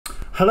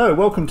Hello,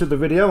 welcome to the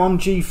video. I'm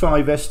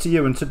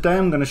G5STU and today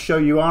I'm going to show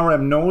you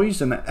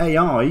rmnoise, an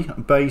AI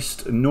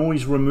based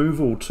noise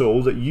removal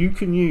tool that you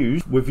can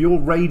use with your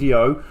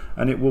radio,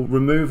 and it will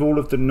remove all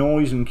of the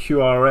noise and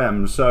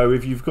QRM. So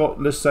if you've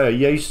got, let's say, a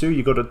Yaesu,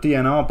 you've got a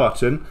DNR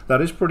button,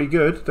 that is pretty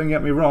good, don't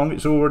get me wrong,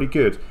 it's already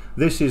good.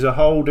 This is a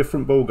whole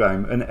different ball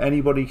game and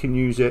anybody can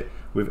use it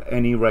with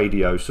any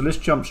radio. So let's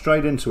jump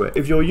straight into it.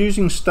 If you're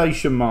using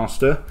Station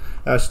Master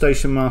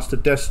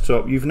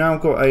desktop, you've now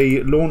got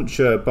a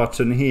launcher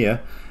button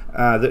here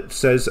that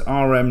says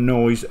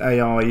rmnoise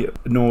AI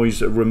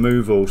noise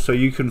removal. So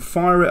you can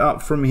fire it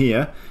up from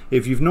here.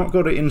 If you've not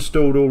got it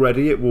installed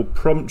already, it will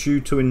prompt you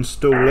to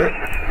install it,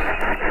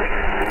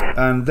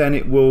 and then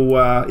it will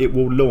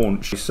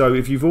launch. So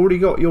if you've already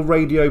got your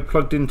radio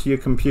plugged into your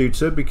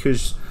computer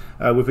because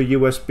with a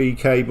USB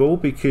cable,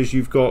 because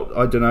you've got,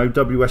 I don't know,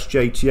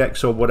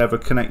 WSJTX or whatever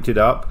connected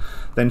up,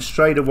 then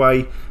straight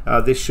away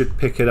this should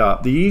pick it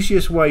up. The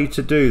easiest way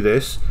to do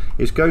this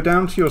is go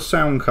down to your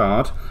sound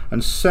card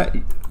and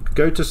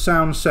go to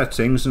sound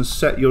settings and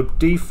set your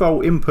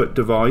default input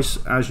device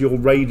as your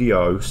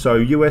radio,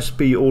 so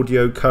USB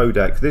audio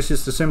codec. This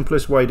is the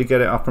simplest way to get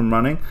it up and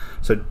running.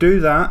 So do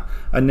that,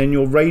 and then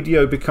your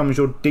radio becomes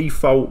your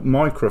default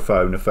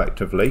microphone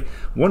effectively.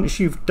 Once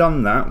you've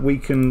done that, we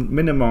can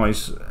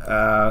minimize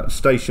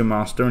Station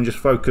Master and just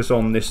focus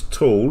on this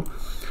tool.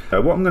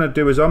 What I'm going to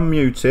do is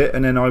unmute it,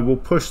 and then I will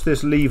push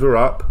this lever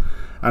up,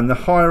 and the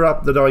higher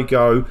up that I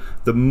go,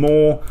 the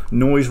more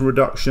noise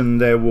reduction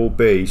there will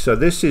be. So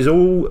this is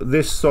all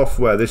this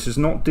software. This is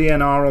not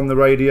DNR on the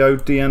radio.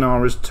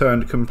 DNR is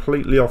turned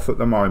completely off at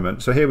the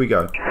moment. So here we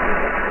go.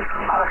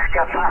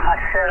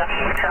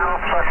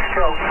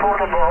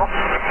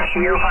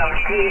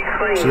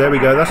 So there we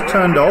go, that's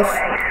turned off.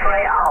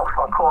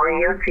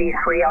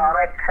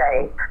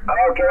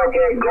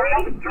 Okay,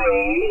 group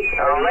 3,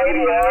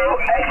 radio,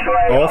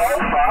 X-ray, off.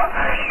 Alpha.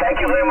 Thank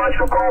you very much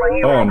for calling.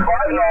 You on.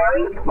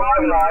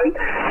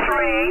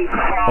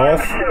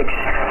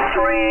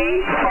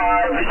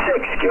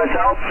 5959356. Give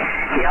yourself.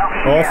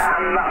 Yeah. Off.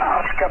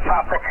 Oscar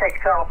Papa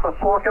 6 Alpha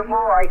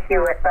Portable,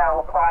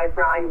 IQSL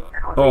 59.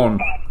 On.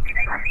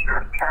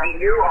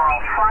 And you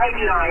are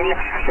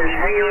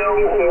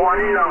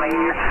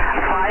 59019.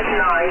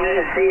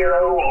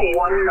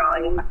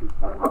 59019.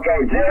 Okay,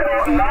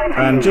 019.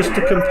 And just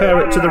to compare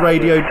it to the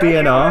radio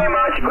DNR,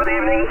 Good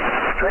evening.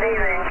 Good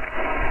evening.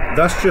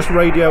 that's just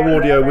radio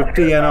audio with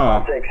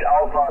DNR.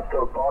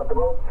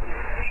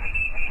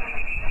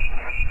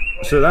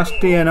 So that's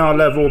DNR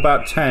level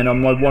about 10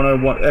 on my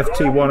 101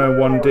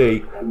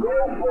 FT101D. Go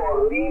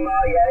for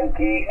Lima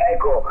Yankee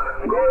Echo.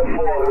 Go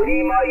for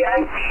Lima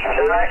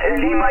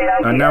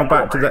Yankee. And now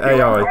back to the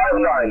AI.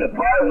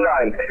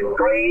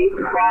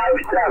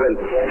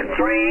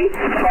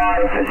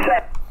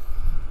 5959357.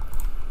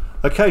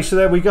 Okay, so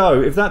there we go.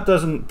 If that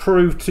doesn't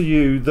prove to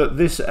you that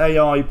this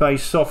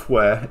AI-based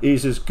software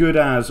is as good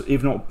as,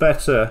 if not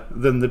better,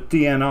 than the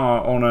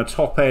DNR on a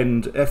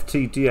top-end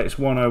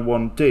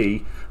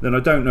FTDX101D, then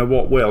I don't know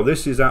what will.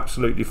 This is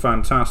absolutely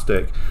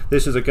fantastic.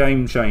 This is a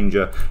game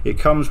changer. It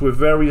comes with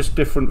various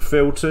different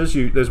filters.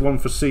 There's one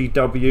for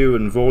CW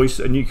and voice,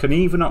 and you can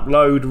even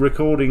upload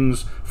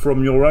recordings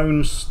from your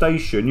own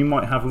station. You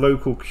might have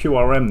local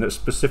QRM that's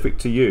specific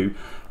to you.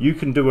 You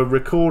can do a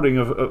recording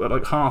of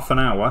like half an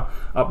hour,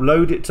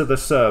 upload it to the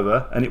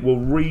server, and it will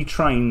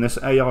retrain this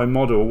AI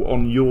model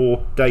on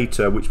your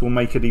data, which will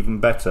make it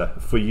even better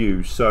for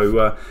you.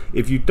 So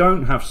if you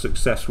don't have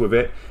success with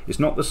it, it's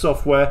not the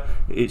software,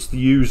 it's the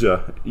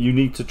user. You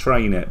need to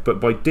train it. But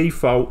by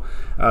default,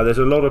 there's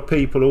a lot of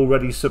people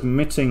already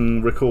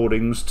submitting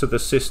recordings to the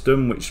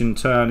system, which in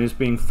turn is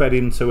being fed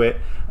into it,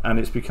 and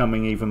it's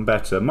becoming even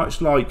better. Much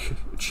like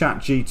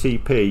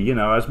ChatGTP, you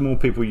know, as more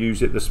people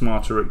use it, the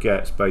smarter it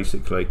gets,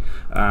 basically.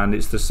 And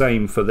it's the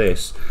same for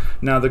this.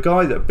 Now, the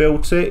guy that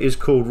built it is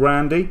called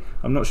Randy.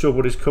 I'm not sure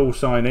what his call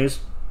sign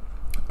is.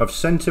 I've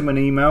sent him an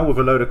email with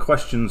a load of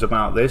questions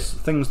about this,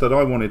 things that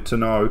I wanted to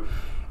know.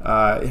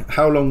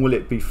 How long will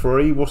it be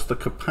free? What's the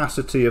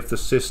capacity of the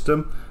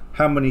system?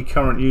 How many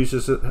current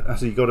users has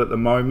he got at the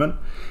moment?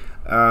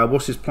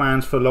 What's his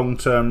plans for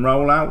long-term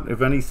rollout,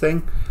 if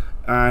anything?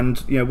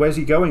 And you know, where's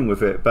he going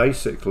with it,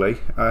 basically?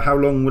 How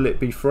long will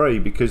it be free?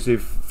 Because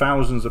if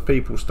thousands of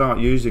people start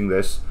using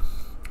this,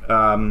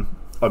 I'm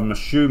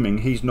assuming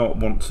he won't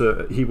want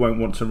to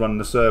run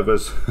the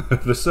servers.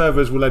 The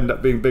servers will end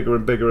up being bigger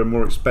and bigger and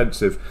more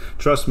expensive.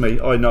 Trust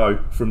me, I know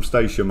from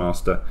Station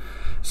Master.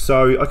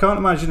 So I can't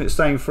imagine it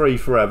staying free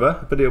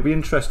forever, but it'll be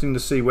interesting to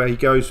see where he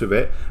goes with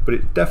it. But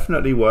it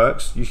definitely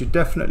works. You should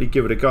definitely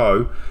give it a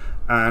go.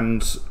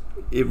 And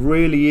it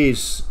really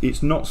is,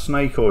 it's not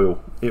snake oil.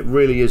 It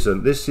really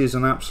isn't. This is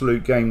an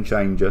absolute game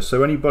changer.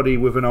 So anybody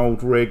with an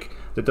old rig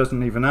that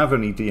doesn't even have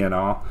any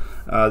DNR,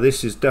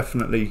 this is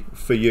definitely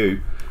for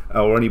you,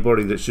 or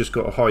anybody that's just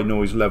got a high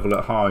noise level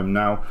at home.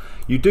 Now,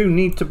 you do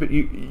need to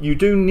you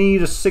do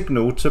need a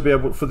signal to be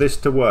able for this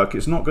to work.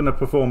 It's not going to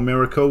perform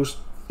miracles.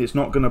 It's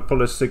not going to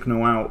pull a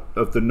signal out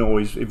of the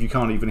noise if you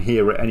can't even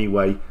hear it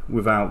anyway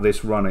without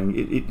this running.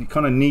 It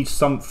kind of needs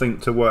something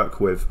to work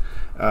with,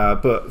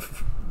 but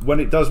when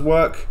it does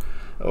work,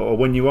 or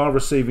when you are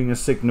receiving a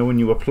signal and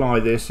you apply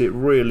this, it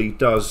really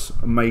does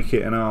make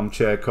it an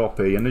armchair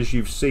copy. And as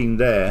you've seen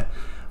there,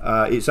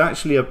 it's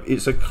actually a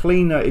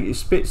cleaner, it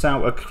spits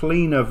out a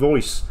cleaner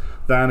voice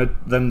than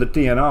the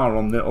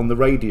DNR on the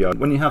radio.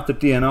 When you have the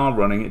DNR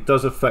running, it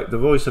does affect the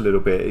voice a little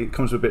bit. It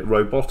comes a bit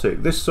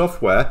robotic. This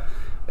software,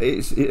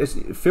 it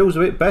feels a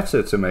bit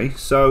better to me.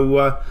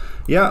 So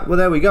yeah, well,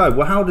 there we go.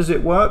 Well, how does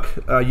it work?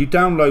 You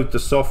download the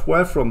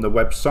software from the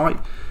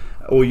website,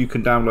 or you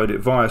can download it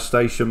via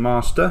Station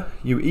Master.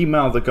 You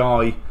email the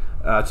guy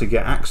to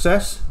get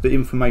access. The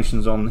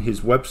information's on his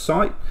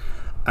website,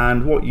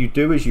 and what you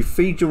do is you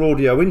feed your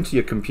audio into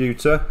your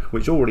computer,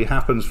 which already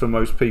happens for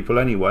most people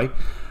anyway.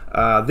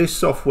 This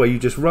software, you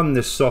just run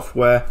this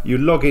software, you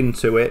log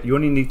into it. You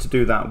only need to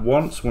do that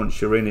once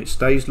you're in, it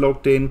stays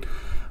logged in.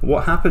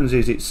 What happens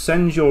is it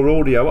sends your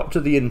audio up to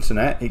the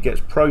internet, it gets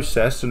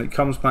processed, and it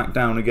comes back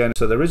down again.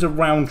 So there is a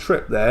round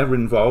trip there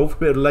involved, a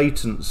bit of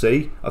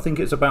latency. I think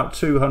it's about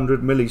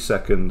 200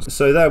 milliseconds.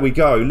 So there we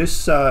go.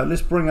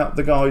 Let's bring up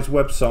the guy's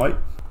website.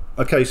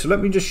 Okay, so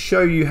let me just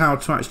show you how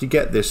to actually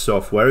get this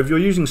software. If you're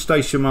using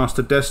Station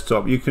Master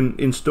Desktop, you can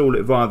install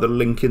it via the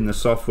link in the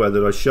software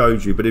that I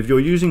showed you. But if you're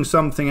using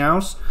something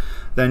else,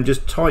 then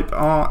just type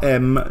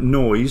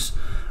rmnoise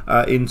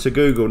into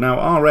Google.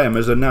 Now, RM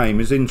as a name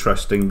is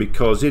interesting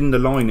because in the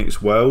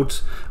Linux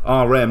world,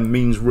 RM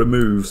means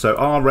remove. So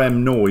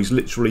rmnoise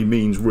literally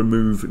means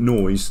remove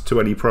noise to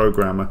any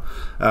programmer.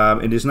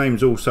 And his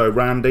name's also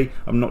Randy.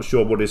 I'm not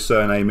sure what his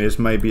surname is.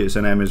 Maybe it's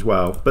an M as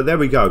well. But there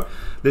we go.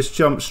 Let's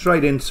jump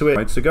straight into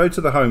it. So go to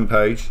the home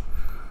page,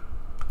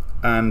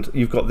 and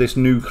you've got this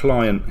new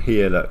client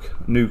here.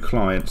 Look, new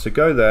client. So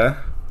go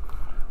there,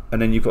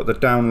 and then you've got the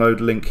download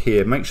link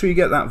here. Make sure you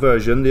get that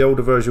version. The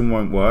older version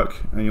won't work,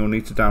 and you'll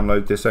need to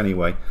download this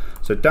anyway.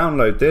 So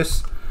download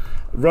this,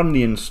 run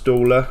the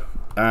installer,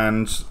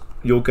 and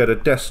you'll get a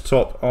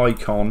desktop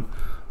icon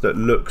that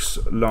looks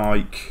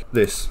like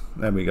this.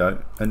 There we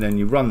go. And then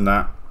you run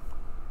that.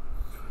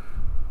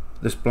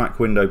 This black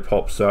window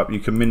pops up. You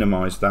can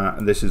minimize that,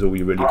 and this is all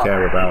you really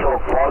care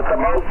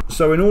about.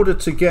 So in order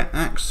to get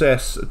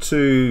access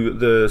to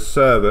the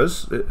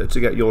servers, to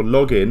get your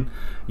login,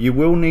 you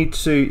will need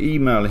to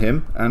email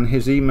him, and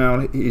his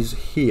email is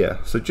here.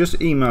 So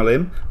just email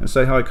him and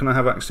say, hi, can I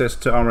have access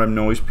to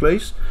rmnoise,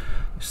 please?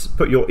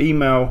 Put your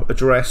email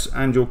address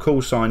and your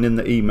call sign in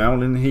the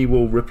email, and he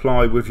will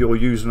reply with your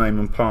username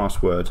and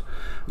password.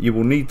 You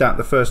will need that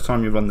the first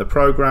time you run the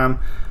program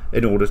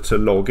in order to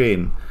log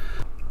in.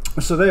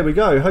 So there we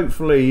go.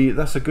 Hopefully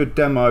that's a good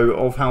demo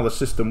of how the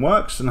system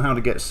works and how to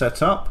get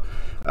set up.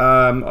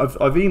 I've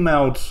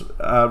emailed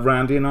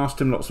Randy and asked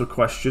him lots of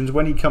questions.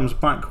 When he comes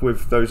back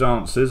with those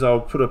answers,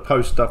 I'll put a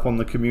post up on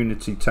the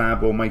community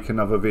tab or make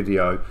another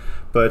video.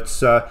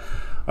 But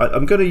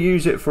I'm going to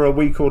use it for a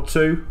week or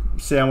two,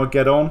 see how I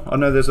get on. I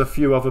know there's a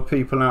few other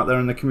people out there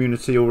in the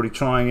community already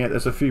trying it.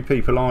 There's a few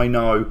people I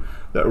know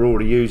that are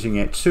already using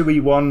it.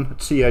 2E1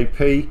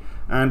 TAP,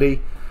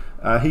 Andy.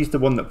 He's the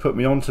one that put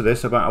me onto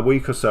this about a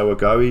week or so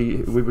ago.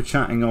 We were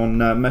chatting on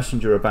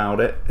Messenger about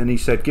it, and he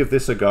said, give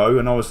this a go,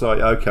 and I was like,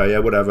 okay, yeah,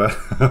 whatever.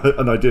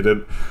 And I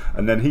didn't,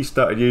 and then he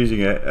started using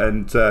it,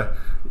 and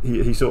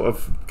he sort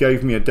of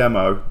gave me a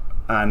demo,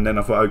 and then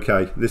I thought,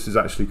 okay, this is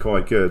actually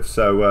quite good.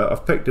 So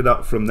I've picked it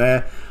up from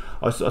there.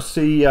 I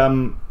see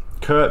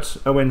Kurt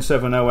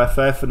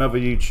ON70FF, another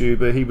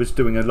YouTuber, he was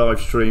doing a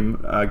live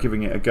stream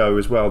giving it a go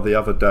as well the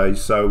other day.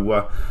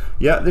 So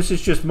yeah, this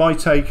is just my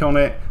take on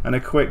it and a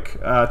quick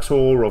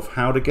tour of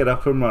how to get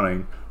up and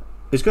running.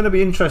 It's going to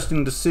be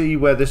interesting to see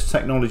where this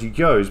technology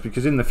goes,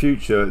 because in the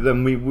future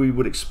then we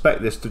would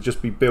expect this to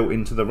just be built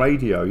into the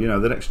radio. You know,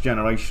 the next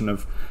generation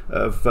of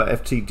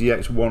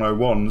FTDX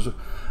 101s,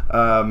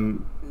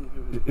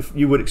 if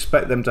you would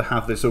expect them to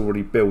have this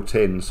already built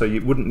in, so you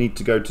wouldn't need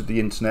to go to the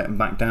internet and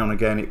back down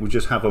again. It would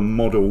just have a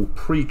model,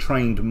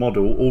 pre-trained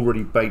model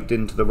already baked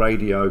into the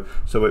radio,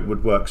 so it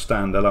would work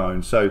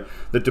standalone. So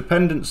the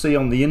dependency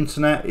on the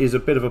internet is a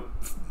bit of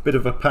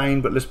a pain,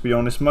 but let's be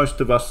honest,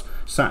 most of us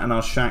sat in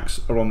our shacks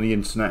are on the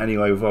internet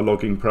anyway with our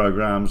logging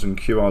programs and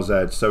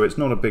QRZ, so it's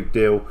not a big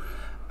deal.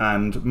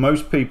 And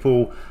most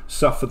people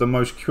suffer the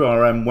most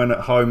QRM when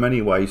at home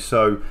anyway,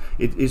 so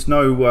it's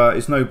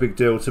no big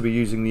deal to be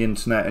using the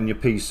internet and your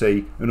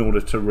PC in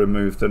order to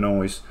remove the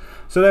noise.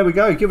 So there we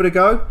go, give it a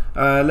go.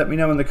 Let me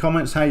know in the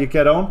comments how you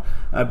get on.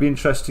 It'd be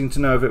interesting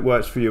to know if it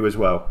works for you as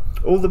well.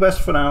 All the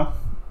best for now.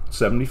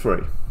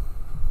 73.